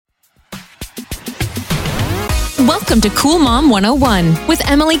Welcome to Cool Mom 101 with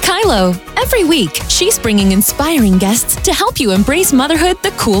Emily Kylo. Every week, she's bringing inspiring guests to help you embrace motherhood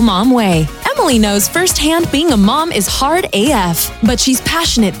the cool mom way. Emily knows firsthand being a mom is hard AF, but she's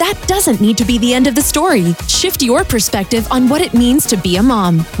passionate that doesn't need to be the end of the story. Shift your perspective on what it means to be a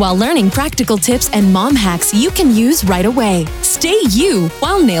mom while learning practical tips and mom hacks you can use right away. Stay you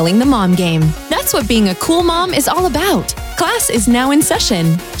while nailing the mom game. That's what being a cool mom is all about. Class is now in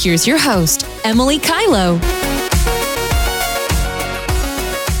session. Here's your host, Emily Kylo.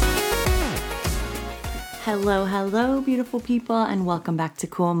 Hello, beautiful people, and welcome back to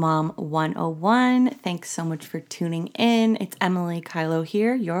Cool Mom 101. Thanks so much for tuning in. It's Emily Kylo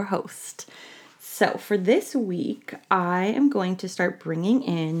here, your host. So for this week, I am going to start bringing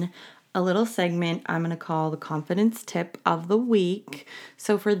in a little segment I'm going to call the confidence tip of the week.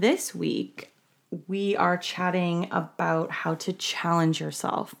 So for this week, we are chatting about how to challenge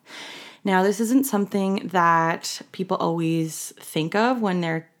yourself. Now, this isn't something that people always think of when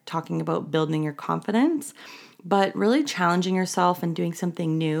they're talking about building your confidence, but really challenging yourself and doing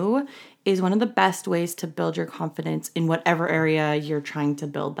something new is one of the best ways to build your confidence in whatever area you're trying to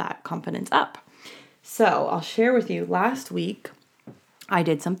build that confidence up. So I'll share with you, last week, I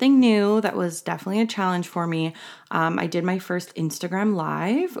did something new that was definitely a challenge for me. I did my first Instagram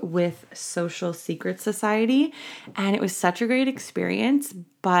Live with Social Secret Society, and it was such a great experience,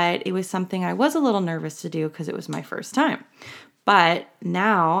 but it was something I was a little nervous to do because it was my first time. But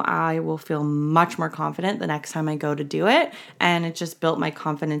now I will feel much more confident the next time I go to do it. And it just built my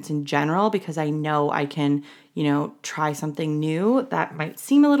confidence in general because I know I can, try something new that might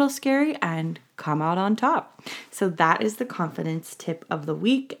seem a little scary and come out on top. So that is the confidence tip of the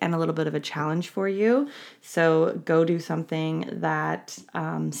week and a little bit of a challenge for you. So go do something that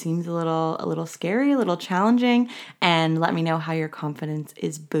seems a little scary, a little challenging, and let me know how your confidence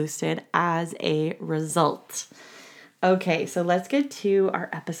is boosted as a result. Okay, so let's get to our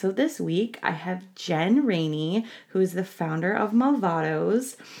episode this week. I have Jen Rainey, who is the founder of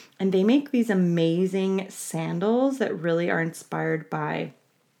Malvados, and they make these amazing sandals that really are inspired by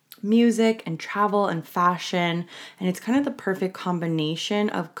music and travel and fashion, and it's kind of the perfect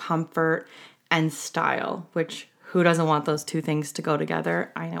combination of comfort and style, which who doesn't want those two things to go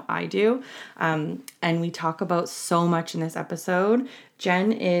together? I know I do. And we talk about so much in this episode.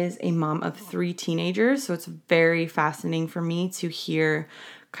 Jen is a mom of 3 teenagers, so it's very fascinating for me to hear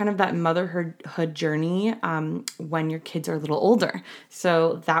kind of that motherhood journey when your kids are a little older.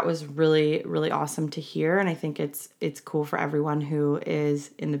 So that was really, really awesome to hear. And I think it's cool for everyone who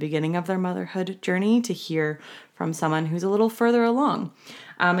is in the beginning of their motherhood journey to hear from someone who's a little further along.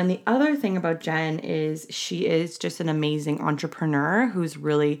 And the other thing about Jen is she is just an amazing entrepreneur who's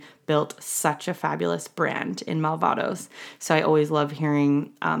really built such a fabulous brand in Malvados. So I always love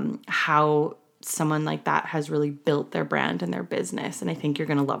hearing how someone like that has really built their brand and their business. And I think you're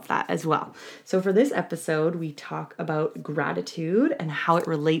going to love that as well. So for this episode, we talk about gratitude and how it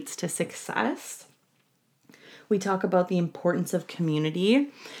relates to success. We talk about the importance of community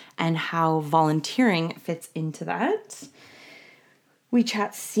and how volunteering fits into that. We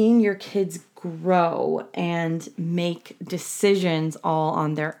chat seeing your kids grow and make decisions all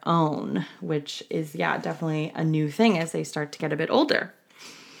on their own, which is, definitely a new thing as they start to get a bit older.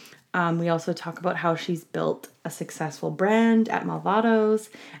 We also talk about how she's built a successful brand at Malvados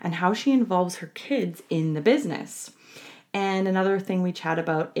and how she involves her kids in the business. And another thing we chat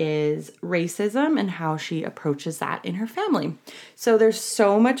about is racism and how she approaches that in her family. So there's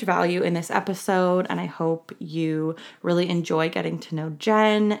so much value in this episode, and I hope you really enjoy getting to know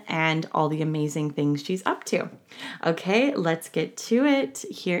Jen and all the amazing things she's up to. Okay, let's get to it.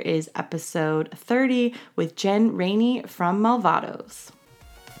 Here is episode 30 with Jen Rainey from Malvados.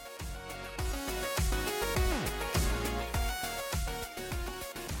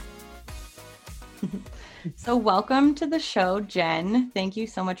 So welcome to the show, Jen. Thank you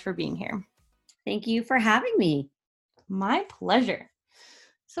so much for being here. Thank you for having me. My pleasure.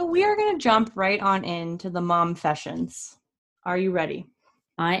 So we are going to jump right on into the mom fashions. Are you ready?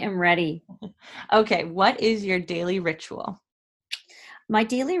 I am ready. Okay, what is your daily ritual? My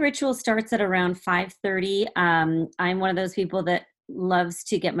daily ritual starts at around 5:30. I'm one of those people that loves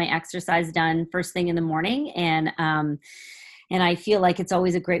to get my exercise done first thing in the morning, and I feel like it's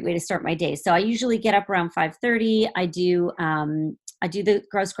always a great way to start my day. So I usually get up around 5:30. I do the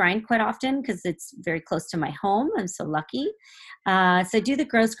gross grind quite often because it's very close to my home. I'm so lucky. So I do the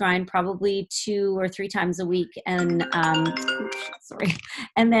gross grind probably 2 or 3 times a week. And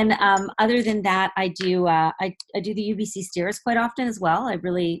And then other than that, I do the UBC stairs quite often as well. I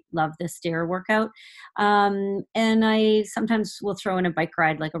really love the stair workout. And I sometimes will throw in a bike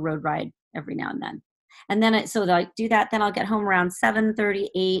ride, like a road ride every now and then. And then so I do that. Then I'll get home around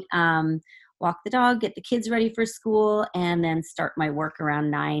 7:38. Walk the dog, get the kids ready for school, and then start my work around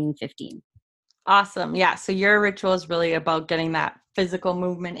 9:15. Awesome. Yeah. So your ritual is really about getting that physical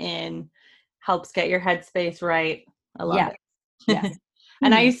movement in, helps get your headspace right. I love Yeah. it. Yes.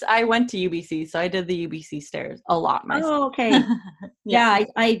 And I went to UBC, so I did the UBC stairs a lot myself. Oh, okay. Yeah,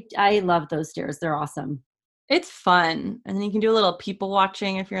 I love those stairs. They're awesome. It's fun. And then you can do a little people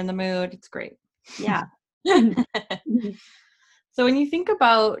watching if you're in the mood. It's great. Yeah. So when you think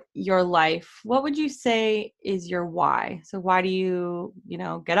about your life, what would you say is your why? So why do you,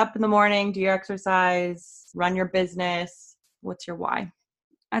 get up in the morning, do your exercise, run your business? What's your why?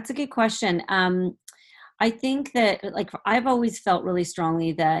 That's a good question. I think that I've always felt really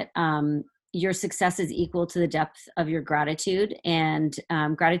strongly that your success is equal to the depth of your gratitude, and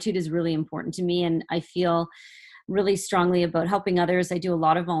gratitude is really important to me. And I feel really strongly about helping others. I do a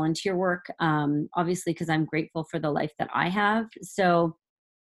lot of volunteer work, obviously, because I'm grateful for the life that I have. So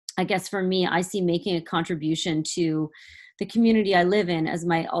I guess for me, I see making a contribution to the community I live in as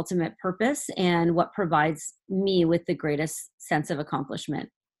my ultimate purpose and what provides me with the greatest sense of accomplishment.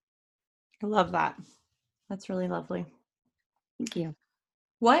 I love that. That's really lovely. Thank you.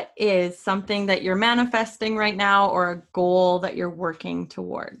 What is something that you're manifesting right now or a goal that you're working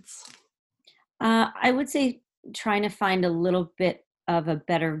towards? I would say trying to find a little bit of a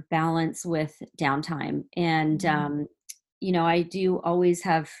better balance with downtime. And, I do always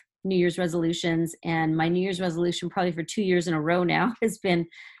have New Year's resolutions, and my New Year's resolution probably for 2 years in a row now has been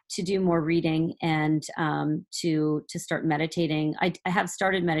to do more reading and to start meditating. I have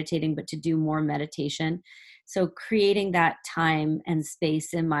started meditating, but to do more meditation. So creating that time and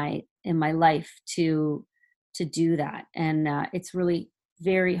space in my life to do that. And it's really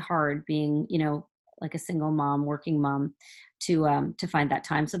very hard being, like a single mom, working mom, to find that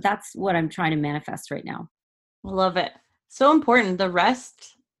time. So that's what I'm trying to manifest right now. I love it. So important. The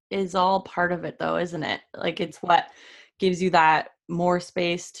rest is all part of it though, isn't it? Like it's what gives you that more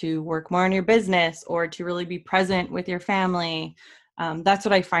space to work more on your business or to really be present with your family. That's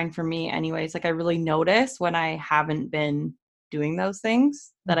what I find for me anyways. Like I really notice when I haven't been doing those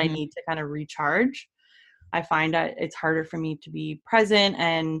things that I need to kind of recharge. I find that it's harder for me to be present,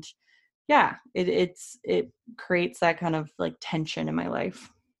 and yeah, it creates that kind of like tension in my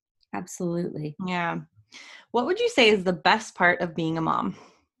life. Absolutely. Yeah. What would you say is the best part of being a mom?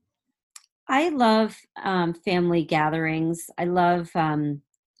 I love family gatherings. I love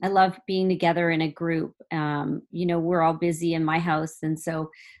being together in a group. We're all busy in my house, and so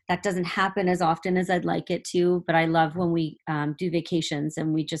that doesn't happen as often as I'd like it to. But I love when we do vacations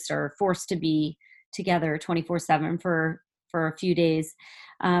and we just are forced to be together 24/7 for a few days.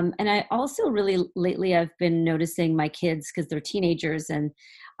 And I also really lately I've been noticing my kids because they're teenagers, and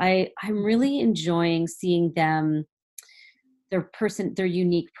I'm really enjoying seeing them, their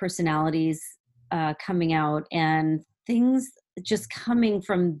unique personalities coming out, and things just coming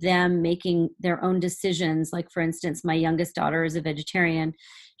from them making their own decisions. Like for instance, my youngest daughter is a vegetarian.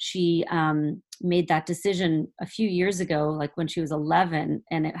 She made that decision a few years ago, like when she was 11,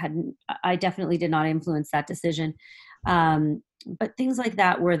 and I definitely did not influence that decision. But things like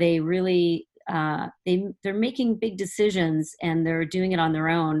that where they really they're making big decisions and they're doing it on their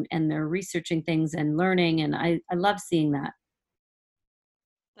own, and they're researching things and learning, and I love seeing that.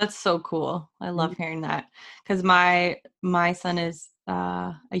 That's so cool. I love Mhm. hearing that because my son is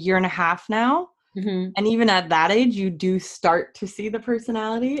a year and a half now. Mhm. And even at that age, you do start to see the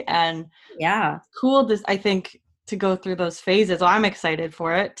personality, and Yeah. it's cool I think to go through those phases. So I'm excited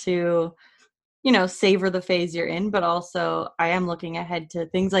for it to, savor the phase you're in, but also I am looking ahead to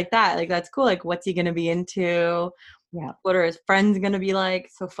things like that. Like that's cool. Like what's he going to be into? Yeah. What are his friends going to be like?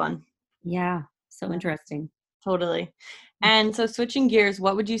 So fun. Yeah. So Yeah, interesting. totally. And so switching gears,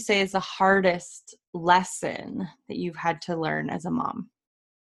 what would you say is the hardest lesson that you've had to learn as a mom?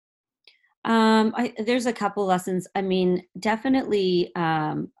 There's a couple lessons. I mean, definitely,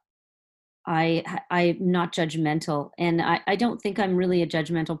 I'm not judgmental, and I don't think I'm really a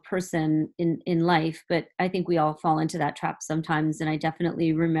judgmental person in life, but I think we all fall into that trap sometimes. And I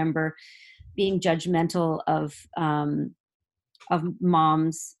definitely remember being judgmental of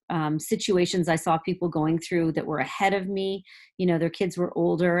moms, situations I saw people going through that were ahead of me. Their kids were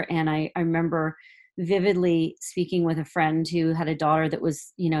older, and I remember vividly speaking with a friend who had a daughter that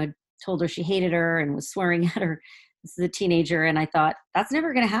was, told her she hated her and was swearing at her. This is a teenager, and I thought that's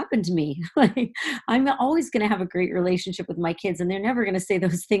never going to happen to me. Like, I'm always going to have a great relationship with my kids, and they're never going to say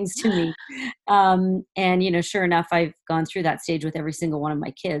those things to me. And sure enough, I've gone through that stage with every single one of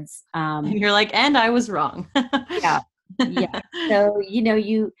my kids. And you're like, and I was wrong. Yeah. Yeah. So,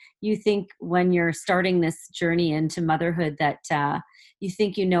 you think when you're starting this journey into motherhood that you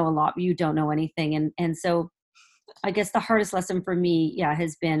think you know a lot, but you don't know anything. And so I guess the hardest lesson for me, yeah,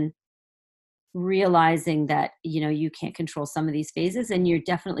 has been realizing that, you can't control some of these phases, and you're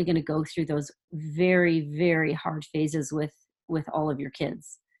definitely going to go through those very, very hard phases with all of your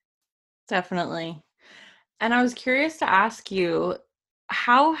kids. Definitely. And I was curious to ask you,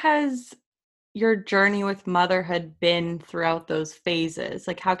 how has your journey with motherhood been throughout those phases?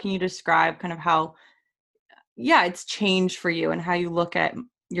 Like, how can you describe kind of how, yeah, it's changed for you and how you look at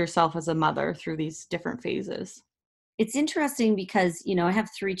yourself as a mother through these different phases? It's interesting because, I have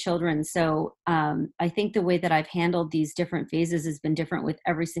 3 children, so, I think the way that I've handled these different phases has been different with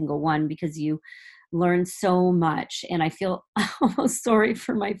every single one because you learn so much, and I feel almost sorry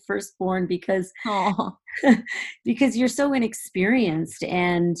for my firstborn because Oh, because you're so inexperienced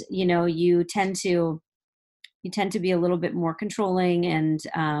and, you tend to be a little bit more controlling and,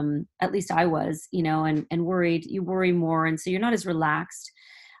 at least I was, and worried. You worry more, and so you're not as relaxed.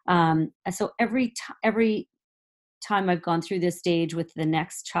 So every time I've gone through this stage with the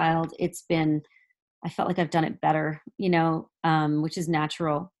next child, I felt like I've done it better, which is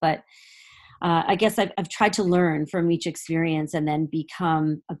natural. But I guess I've tried to learn from each experience and then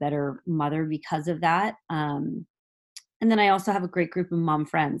become a better mother because of that. And then I also have a great group of mom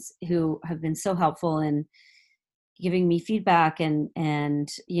friends who have been so helpful in giving me feedback, and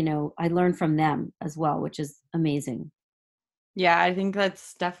I learn from them as well, which is amazing. yeah, I think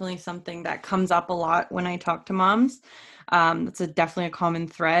that's definitely something that comes up a lot when I talk to moms. That's definitely a common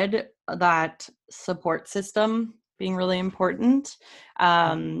thread, that support system being really important,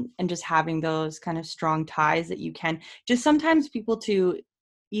 and just having those kind of strong ties that you can just sometimes people to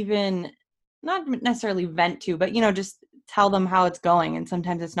even not necessarily vent to, but just tell them how it's going. And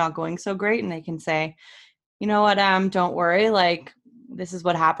sometimes it's not going so great, and they can say, you know what, don't worry, like this is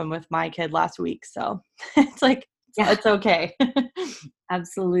what happened with my kid last week. So it's like, Yeah, it's okay.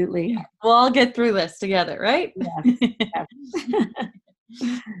 absolutely. We'll all get through this together, right? Yes, yes.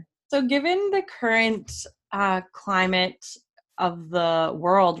 So, given the current climate of the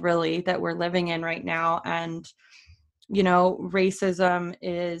world, really, that we're living in right now, and racism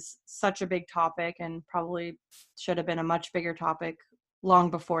is such a big topic and probably should have been a much bigger topic long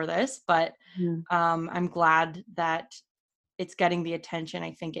before this, but Mhm. I'm glad that it's getting the attention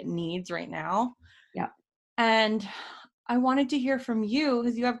I think it needs right now. Yeah. And I wanted to hear from you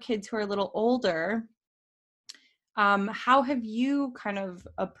because you have kids who are a little older. How have you kind of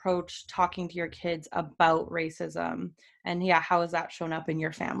approached talking to your kids about racism? And yeah, how has that shown up in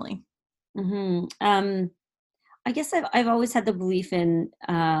your family? Mhm. I guess I've always had the belief in,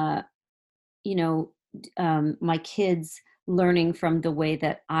 my kids learning from the way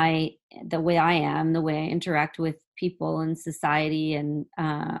I am, the way I interact with people in society, and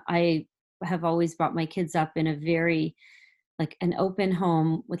I have always brought my kids up in a very like an open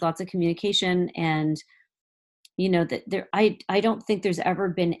home with lots of communication, and that I don't think there's ever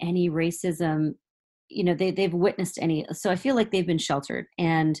been any racism. They've witnessed any, so I feel like they've been sheltered,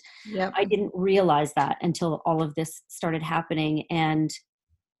 and Yep. I didn't realize that until all of this started happening. And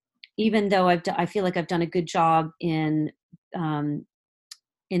even though I feel like I've done a good job um,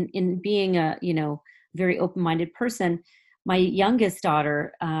 in being a very open-minded person, my youngest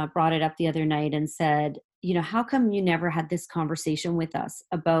daughter brought it up the other night and said, how come you never had this conversation with us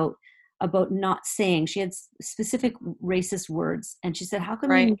about not saying, she had specific racist words, and she said, how come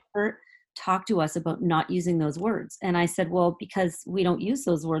Right. you never talk to us about not using those words? And I said, well, because we don't use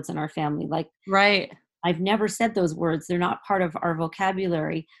those words in our family. Like, Right. I've never said those words. They're not part of our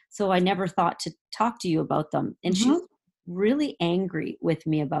vocabulary. So I never thought to talk to you about them. And she was Hmm. really angry with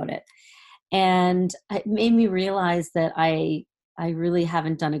me about it. And it made me realize that I really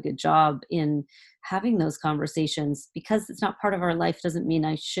haven't done a good job in having those conversations. Because it's not part of our life doesn't mean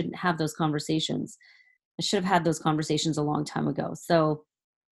I shouldn't have those conversations. I should have had those conversations a long time ago. So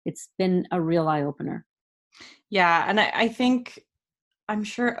it's been a real eye opener. Yeah. And I think, I'm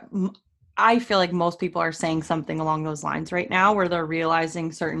sure, I feel like most people are saying something along those lines right now where they're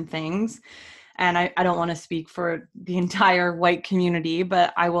realizing certain things. And I don't want to speak for the entire white community,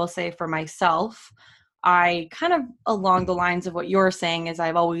 but I will say for myself, I kind of along the lines of what you're saying is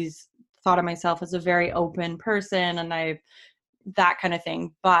I've always thought of myself as a very open person, and that kind of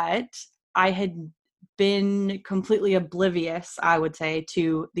thing. But I had been completely oblivious, I would say,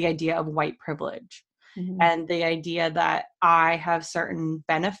 to the idea of white privilege Mhm. and the idea that I have certain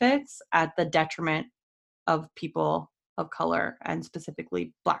benefits at the detriment of people of color and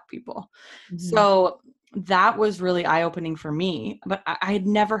specifically Black people. Mhm. So that was really eye opening for me. But I had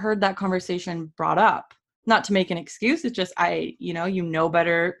never heard that conversation brought up. not to make an excuse. It's just, you know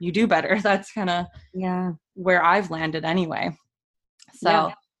better, you do better. That's kind of where I've landed anyway.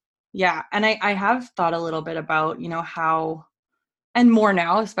 So yeah. And I have thought a little bit about, how, and more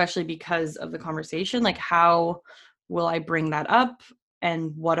now, especially because of the conversation, like how will I bring that up,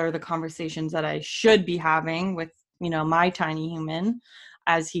 and what are the conversations that I should be having with, my tiny human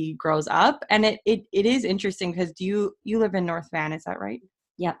as he grows up. And it is interesting because you live in North Van, is that right?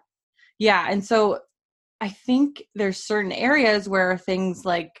 Yep. Yeah. And so I think there's certain areas where things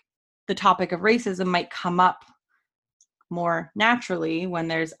like the topic of racism might come up more naturally when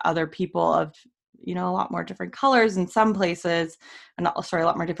there's other people of, a lot more different colors in some places, and a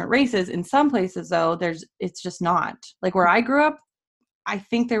lot more different races in some places. Though it's just not like where I grew up. I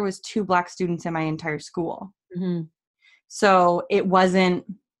think there was 2 Black students in my entire school. Mm-hmm. So it wasn't,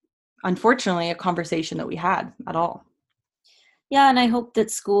 unfortunately, a conversation that we had at all. Yeah, and I hope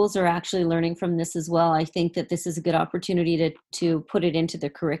that schools are actually learning from this as well. I think that this is a good opportunity to put it into the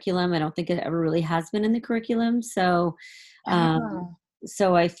curriculum. I don't think it ever really has been in the curriculum. So,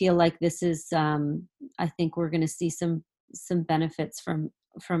 so I feel like this is. I think we're going to see some benefits from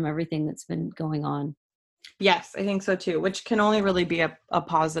everything that's been going on. Yes, I think so too. Which can only really be a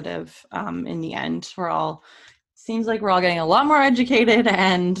positive in the end. Seems like we're all getting a lot more educated,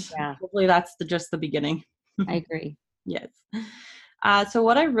 and hopefully that's just the beginning. I agree. Yes. So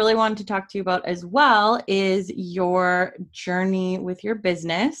what I really wanted to talk to you about as well is your journey with your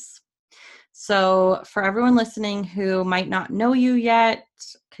business. So for everyone listening who might not know you yet,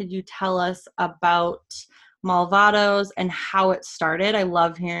 could you tell us about Malvados and how it started? I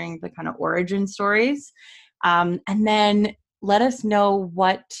love hearing the kind of origin stories. And then let us know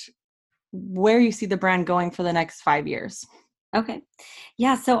where you see the brand going for the next 5 years. Okay.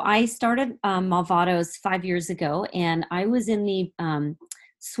 Yeah. So I started Malvados 5 years ago, and I was in the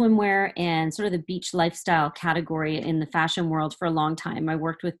swimwear and sort of the beach lifestyle category in the fashion world for a long time. I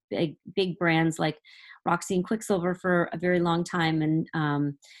worked with big brands like Roxy and Quicksilver for a very long time,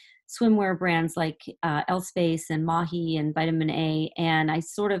 and swimwear brands like L-Space and Mahi and Vitamin A. And I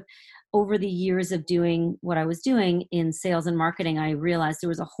sort of, over the years of doing what I was doing in sales and marketing, I realized there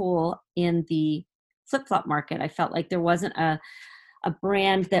was a hole in the flip-flop market. I felt like there wasn't a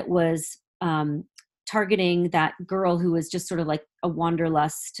brand that was targeting that girl who was just sort of like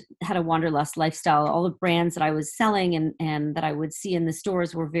had a wanderlust lifestyle. All the brands that I was selling and that I would see in the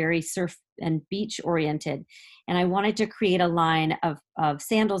stores were very surf and beach oriented. And I wanted to create a line of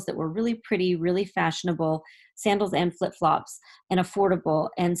sandals that were really pretty, really fashionable, sandals and flip-flops, and affordable.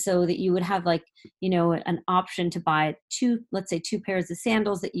 And so that you would have an option to buy let's say two pairs of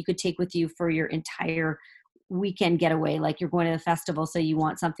sandals that you could take with you for your entire weekend getaway. Like you're going to the festival, so you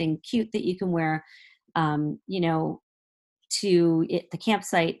want something cute that you can wear, to the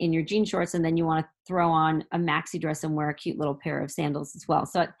campsite in your jean shorts, and then you want to throw on a maxi dress and wear a cute little pair of sandals as well.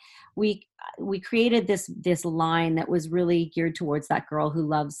 So we created this line that was really geared towards that girl who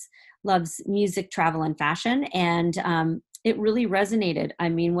loves music, travel, and fashion. And it really resonated. I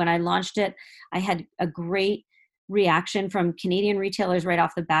mean, when I launched it, I had a great reaction from Canadian retailers right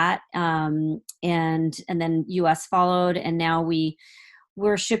off the bat. And then US followed. And now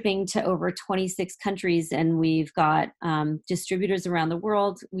we're shipping to over 26 countries, and we've got distributors around the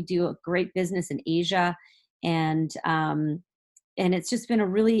world. We do a great business in Asia. And it's just been a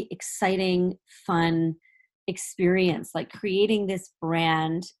really exciting, fun experience, like creating this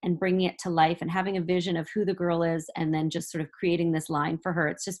brand and bringing it to life and having a vision of who the girl is, and then just sort of creating this line for her.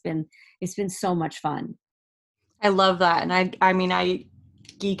 It's been so much fun. I love that. And I mean, I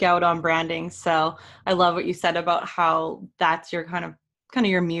geek out on branding. So I love what you said about how that's your kind of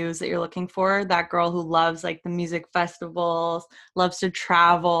your muse that you're looking for, that girl who loves like the music festivals, loves to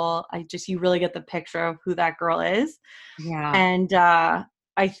travel. You really get the picture of who that girl is. Yeah. And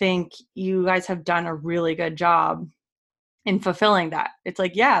I think you guys have done a really good job in fulfilling that. It's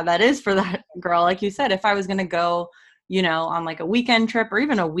like, yeah, that is for that girl. Like you said, if I was going to go, on like a weekend trip or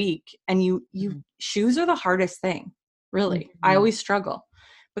even a week, and shoes are the hardest thing, really. Mm-hmm. I always struggle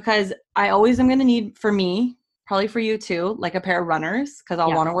because I always am going to need, for me, probably for you too, like a pair of runners, because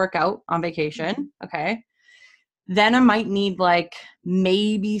I'll want to work out on vacation. Okay. Then I might need like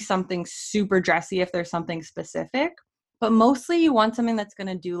maybe something super dressy if there's something specific, but mostly you want something that's going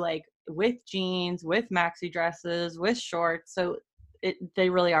to do like with jeans, with maxi dresses, with shorts. So they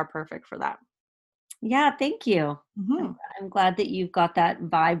really are perfect for that. Yeah. Thank you. Mm-hmm. I'm glad that you've got that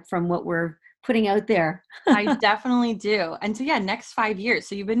vibe from what we're putting out there. I definitely do. And so, next 5 years.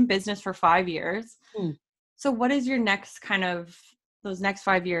 So you've been in business for 5 years. So what is your next those next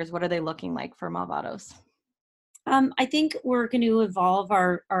 5 years, what are they looking like for Malvados? I think we're going to evolve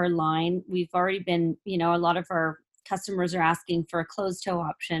our line. We've already been, a lot of our customers are asking for a closed toe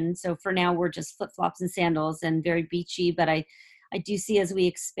option. So for now, we're just flip flops and sandals and very beachy. But I do see as we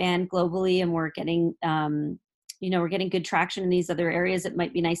expand globally and we're getting, we're getting good traction in these other areas, it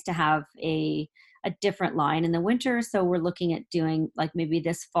might be nice to have a different line in the winter. So we're looking at doing like maybe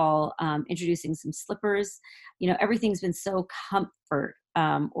this fall, introducing some slippers. Everything's been so comfort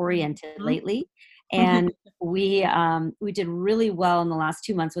oriented lately. And we did really well in the last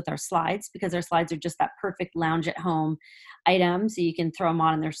 2 months with our slides, because our slides are just that perfect lounge at home item. So you can throw them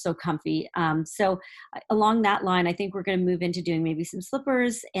on and they're so comfy. So along that line, I think we're going to move into doing maybe some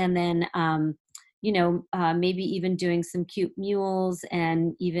slippers, and then, maybe even doing some cute mules,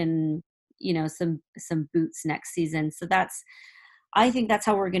 and even, some boots next season. So I think that's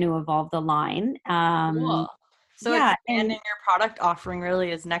how we're going to evolve the line. Cool. So yeah, expanding your product offering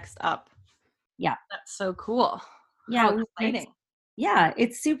really is next up. Yeah. That's so cool. Yeah. How exciting. Yeah,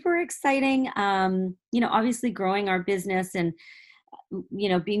 it's super exciting. Obviously growing our business and,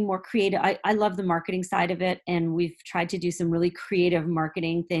 being more creative. I love the marketing side of it. And we've tried to do some really creative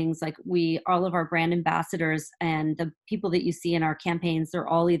marketing things. Like all of our brand ambassadors and the people that you see in our campaigns, they're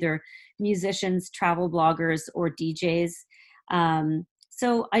all either musicians, travel bloggers, or DJs.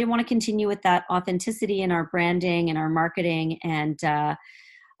 So I want to continue with that authenticity in our branding and our marketing. And,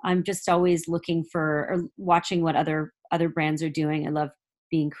 I'm just always looking for or watching what other brands are doing. I love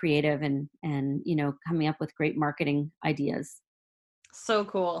being creative and coming up with great marketing ideas. So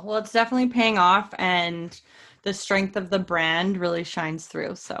cool. Well, it's definitely paying off, and the strength of the brand really shines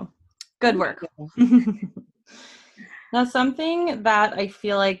through. So good work. Now, something that I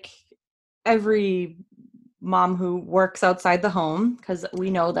feel like every mom who works outside the home, because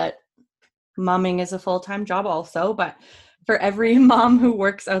we know that momming is a full-time job also, but for every mom who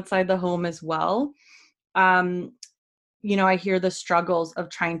works outside the home as well, I hear the struggles of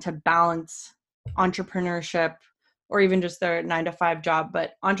trying to balance entrepreneurship, or even just their 9-to-5 job,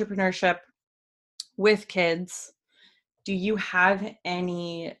 but entrepreneurship with kids. Do you have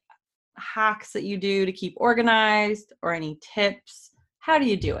any hacks that you do to keep organized, or any tips? How do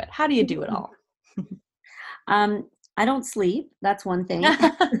you do it? How do you do it all? I don't sleep. That's one thing.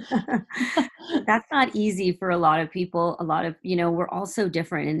 That's not easy for a lot of people. We're all so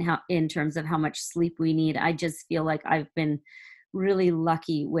different in terms of how much sleep we need. I just feel like I've been really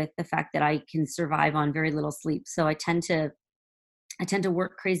lucky with the fact that I can survive on very little sleep. So I tend to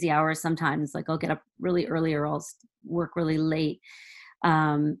work crazy hours sometimes. Like I'll get up really early, or I'll work really late.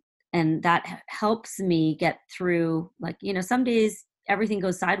 And that helps me get through, like, some days everything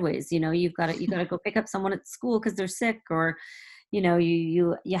goes sideways. You've got to go pick up someone at school because they're sick, or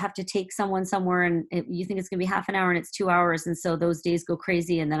you have to take someone somewhere, and you think it's gonna be half an hour and it's 2 hours, and so those days go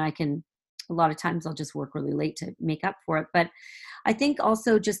crazy. And then a lot of times I'll just work really late to make up for it. But I think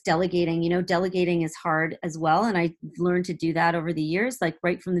also just delegating. Delegating is hard as well, and I've learned to do that over the years. Like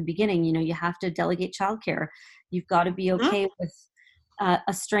right from the beginning, you have to delegate childcare. You've got to be okay with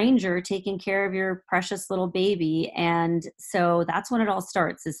a stranger taking care of your precious little baby. And so that's when it all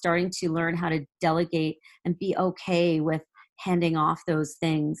starts, is starting to learn how to delegate and be okay with handing off those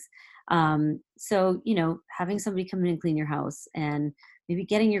things. So, having somebody come in and clean your house, and maybe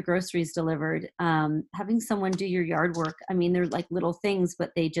getting your groceries delivered, having someone do your yard work. I mean, they're like little things,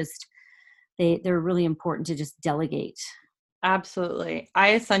 but they're really important to just delegate. Absolutely.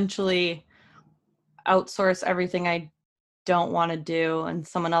 I essentially outsource everything I don't want to do, and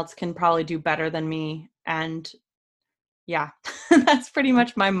someone else can probably do better than me. And yeah, that's pretty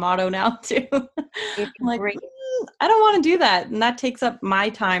much my motto now too. It's I'm like, great. I don't want to do that. And that takes up my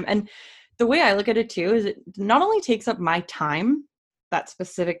time. And the way I look at it too is it not only takes up my time, that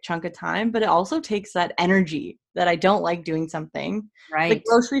specific chunk of time, but it also takes that energy that I don't like doing something. Right. Like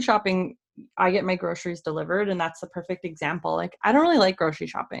grocery shopping, I get my groceries delivered, and that's the perfect example. Like I don't really like grocery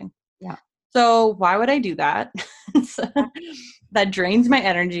shopping. Yeah. So why would I do that? So that drains my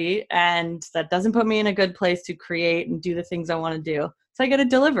energy, and that doesn't put me in a good place to create and do the things I want to do. So I get it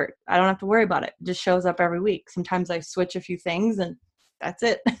delivered. I don't have to worry about it. It just shows up every week. Sometimes I switch a few things, and that's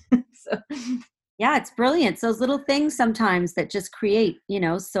it. Yeah, it's brilliant. It's those little things sometimes that just create,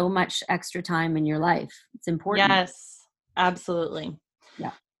 so much extra time in your life. It's important. Yes, absolutely.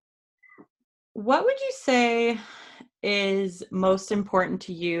 Yeah. What would you say is most important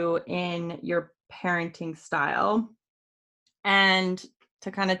to you in your parenting style? And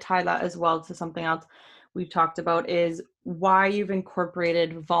to kind of tie that as well to something else we've talked about is why you've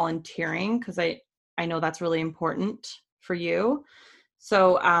incorporated volunteering, because I know that's really important for you.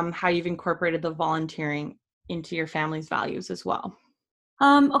 So how you've incorporated the volunteering into your family's values as well.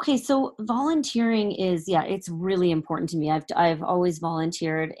 Okay, so volunteering is, yeah, it's really important to me. I've always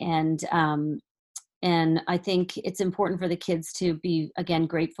volunteered, and I think it's important for the kids to be, again,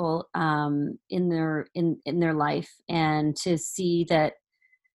 grateful in their life, and to see that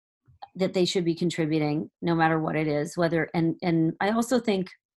they should be contributing no matter what it is. Whether and I also think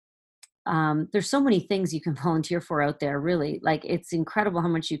there's so many things you can volunteer for out there. Really, like, it's incredible how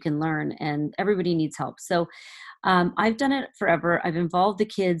much you can learn, and everybody needs help. So I've done it forever. I've involved the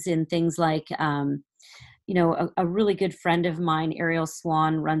kids in things like, a really good friend of mine, Ariel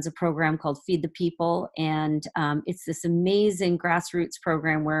Swan, runs a program called Feed the People. And it's this amazing grassroots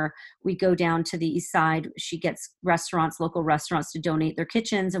program where we go down to the east side. She gets local restaurants to donate their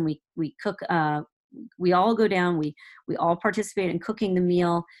kitchens, and we cook. We all go down, we all participate in cooking the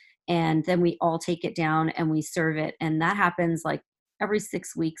meal, and then we all take it down and we serve it. And that happens like every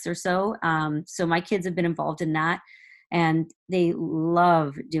 6 weeks or so. So my kids have been involved in that, and they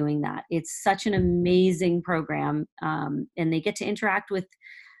love doing that. It's such an amazing program, and they get to interact with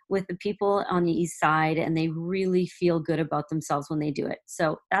the people on the east side, and they really feel good about themselves when they do it.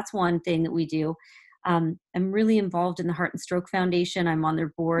 So that's one thing that we do. I'm really involved in the Heart and Stroke Foundation. I'm on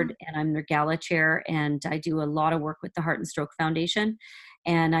their board and I'm their gala chair, and I do a lot of work with the Heart and Stroke Foundation.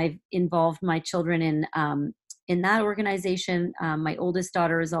 And I've involved my children in that organization. My oldest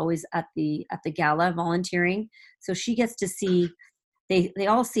daughter is always at the gala volunteering, so she gets to see. They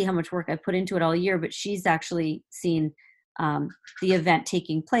all see how much work I put into it all year, but she's actually seen the event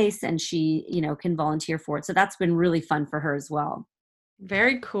taking place, and she, can volunteer for it. So that's been really fun for her as well.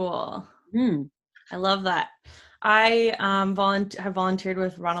 Very cool. I love that. I have volunteered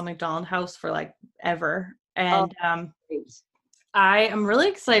with Ronald McDonald House for like ever. And I am really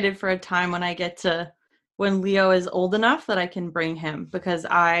excited for a time when Leo is old enough that I can bring him, because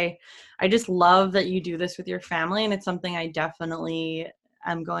I just love that you do this with your family. And it's something I definitely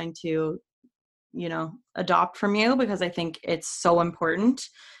am going to, adopt from you, because I think it's so important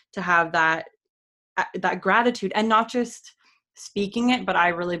to have that gratitude, and not just speaking it, but I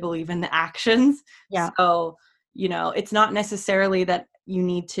really believe in the actions. Yeah. So, it's not necessarily that you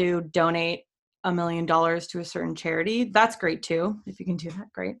need to donate $1 million to a certain charity. That's great too. If you can do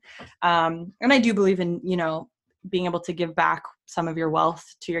that, great. And I do believe in, being able to give back some of your wealth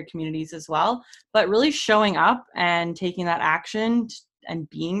to your communities as well, but really showing up and taking that action and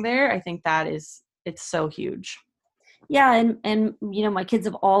being there. I think it's so huge. Yeah. And, my kids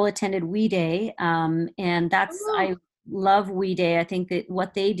have all attended We Day. And I love We Day. I think that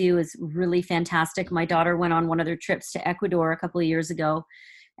what they do is really fantastic. My daughter went on one of their trips to Ecuador a couple of years ago,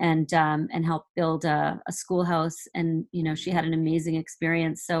 and helped build a schoolhouse. And, she had an amazing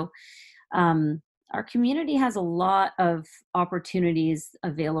experience. So our community has a lot of opportunities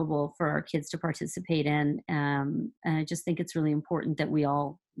available for our kids to participate in. And I just think it's really important that we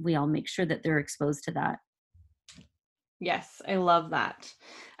all make sure that they're exposed to that. Yes, I love that.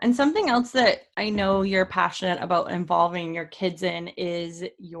 And something else that I know you're passionate about involving your kids in is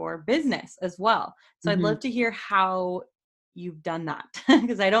your business as well. So I'd love to hear how you've done that,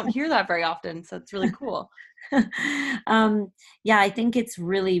 because I don't hear that very often. So it's really cool. Yeah, I think it's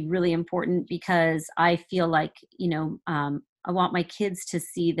really, really important, because I feel like, I want my kids to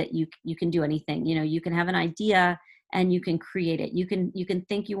see that you can do anything. You can have an idea and you can create it. You can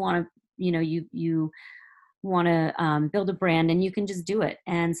think you want to, you want to build a brand, and you can just do it.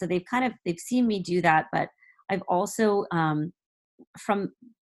 And so they've seen me do that. But I've also,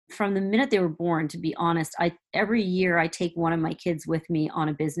 from the minute they were born, to be honest, every year I take one of my kids with me on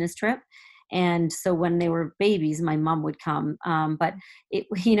a business trip. And so when they were babies, my mom would come. But it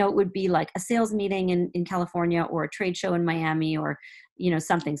would be like a sales meeting in California, or a trade show in Miami, or,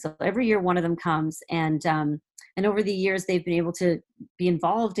 something. So every year one of them comes, and over the years they've been able to be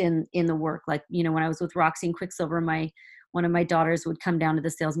involved in the work. Like, when I was with Roxy and Quicksilver, one of my daughters would come down to the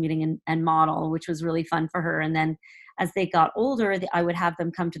sales meeting and model, which was really fun for her. And then as they got older, I would have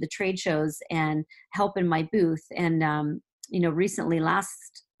them come to the trade shows and help in my booth. And, recently,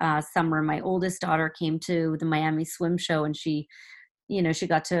 last summer, my oldest daughter came to the Miami Swim Show, and she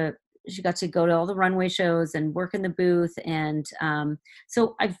got to go to all the runway shows and work in the booth. And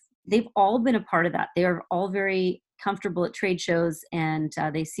so they've all been a part of that. They are all very comfortable at trade shows, and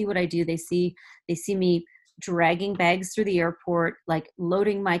they see what I do. They see me dragging bags through the airport, like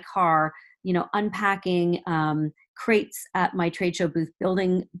loading my car, unpacking crates at my trade show booth,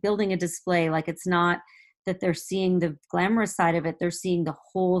 building a display. Like, it's not that they're seeing the glamorous side of it, they're seeing the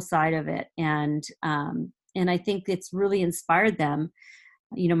whole side of it. And I think it's really inspired them.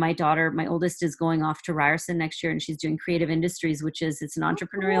 My daughter, my oldest, is going off to Ryerson next year, and she's doing creative industries, it's an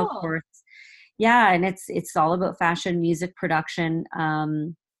entrepreneurial course. yeah, and it's all about fashion, music production,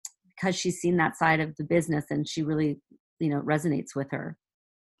 because she's seen that side of the business and she really, resonates with her.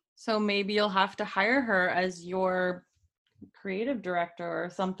 So maybe you'll have to hire her as your creative director or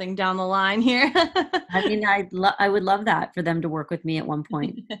something down the line here. I mean, I would love that for them to work with me at one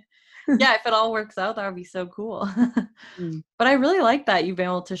point. Yeah, if it all works out, that would be so cool. Mm. But I really like that you've been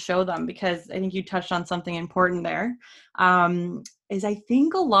able to show them, because I think you touched on something important there. Is I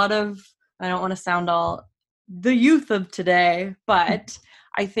think a lot of, I don't want to sound all the youth of today, but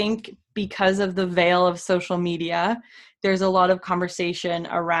I think because of the veil of social media, there's a lot of conversation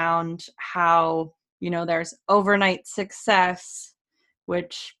around how, there's overnight success,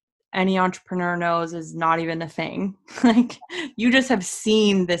 which any entrepreneur knows is not even a thing. Like, you just have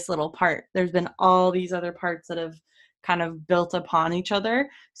seen this little part. There's been all these other parts that have kind of built upon each other.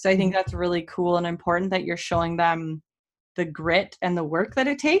 So I think that's really cool and important that you're showing them the grit and the work that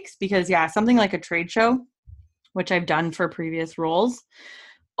it takes, because something like a trade show, which I've done for previous roles,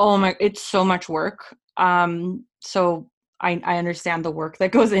 it's so much work. So I understand the work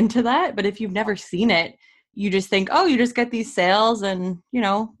that goes into that, but if you've never seen it, you just think, oh, you just get these sales and,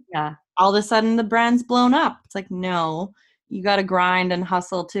 Yeah. all of a sudden the brand's blown up. It's like, no, you got to grind and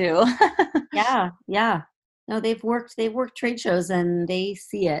hustle too. Yeah. Yeah. No, they've worked trade shows and they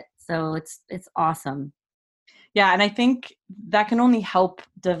see it. So it's awesome. Yeah. And I think that can only help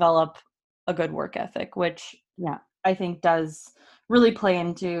develop a good work ethic, which I think does really play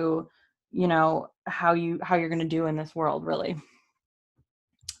into, how you're going to do in this world, really.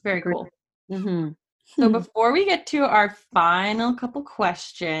 Very cool. Mm-hmm. So before we get to our final couple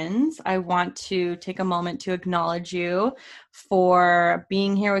questions, I want to take a moment to acknowledge you for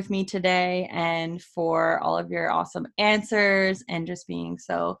being here with me today and for all of your awesome answers and just being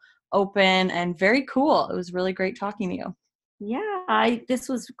so open and very cool. It was really great talking to you. Yeah, this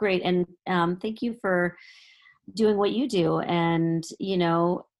was great. And thank you for doing what you do. And,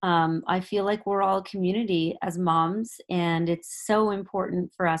 I feel like we're all a community as moms, and it's so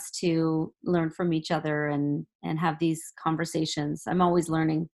important for us to learn from each other and have these conversations. I'm always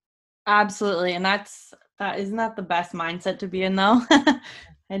learning. Absolutely. And isn't that the best mindset to be in, though?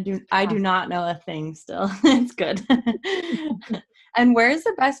 I do not know a thing still. It's good. And where is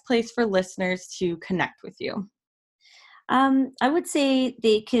the best place for listeners to connect with you? I would say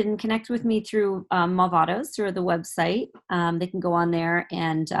they can connect with me through Malvados, through the website. They can go on there,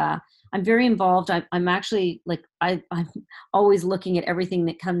 and I'm very involved. I'm actually I'm always looking at everything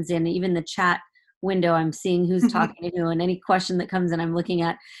that comes in, even the chat window. I'm seeing who's talking to who, and any question that comes in, I'm looking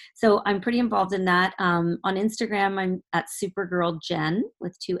at. So I'm pretty involved in that. On Instagram, I'm at Supergirl Jen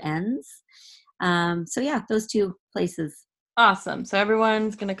with 2 N's. So yeah, those 2 places. Awesome. So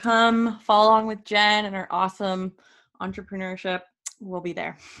everyone's going to come follow along with Jen and her awesome entrepreneurship. Will be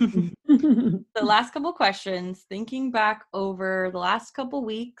there. The last couple questions, thinking back over the last couple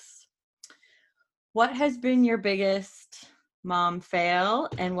weeks, what has been your biggest mom fail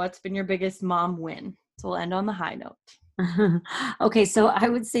and what's been your biggest mom win? So we'll end on the high note. Okay. So I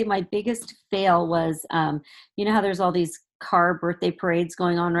would say my biggest fail was, you know how there's all these car birthday parades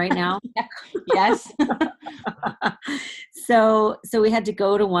going on right now? Yes. So we had to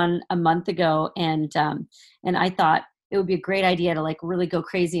go to one a month ago, and I thought it would be a great idea to really go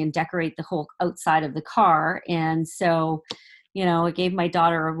crazy and decorate the whole outside of the car. And so, I gave my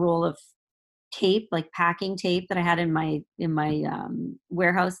daughter a roll of tape, packing tape that I had in my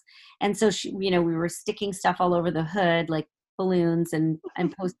warehouse. And so we were sticking stuff all over the hood, like balloons and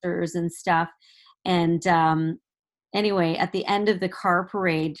posters and stuff. And anyway, at the end of the car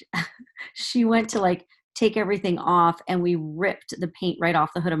parade, she went to take everything off, and we ripped the paint right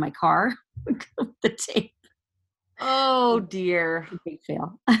off the hood of my car with the tape. Oh dear. Big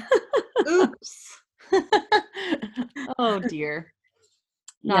fail. Oops. Oh dear.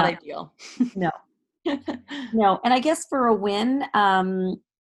 Not ideal. No. No. And I guess for a win,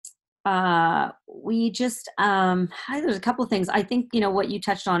 we just there's a couple of things. I think what you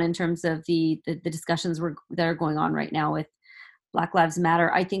touched on in terms of the discussions that are going on right now with Black Lives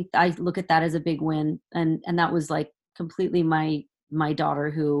Matter. I think I look at that as a big win, and that was completely my daughter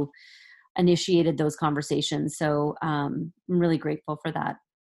who initiated those conversations. So I'm really grateful for that.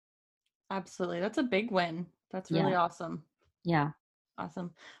 Absolutely. That's a big win. That's really awesome. Yeah.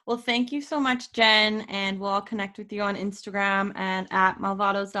 Awesome. Well, thank you so much, Jen. And we'll all connect with you on Instagram and at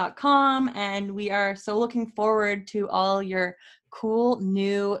malvados.com. And we are so looking forward to all your cool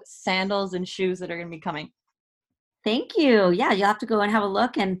new sandals and shoes that are going to be coming. Thank you. Yeah, you'll have to go and have a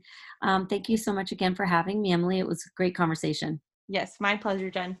look. And thank you so much again for having me, Emily. It was a great conversation. Yes, my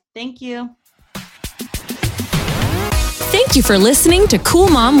pleasure, Jen. Thank you. Thank Thank you for listening to Cool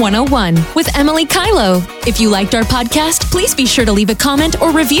Mom 101 with Emily Kylo. If you liked our podcast, please be sure to leave a comment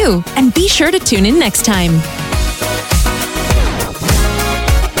or review, and be sure to tune in next time.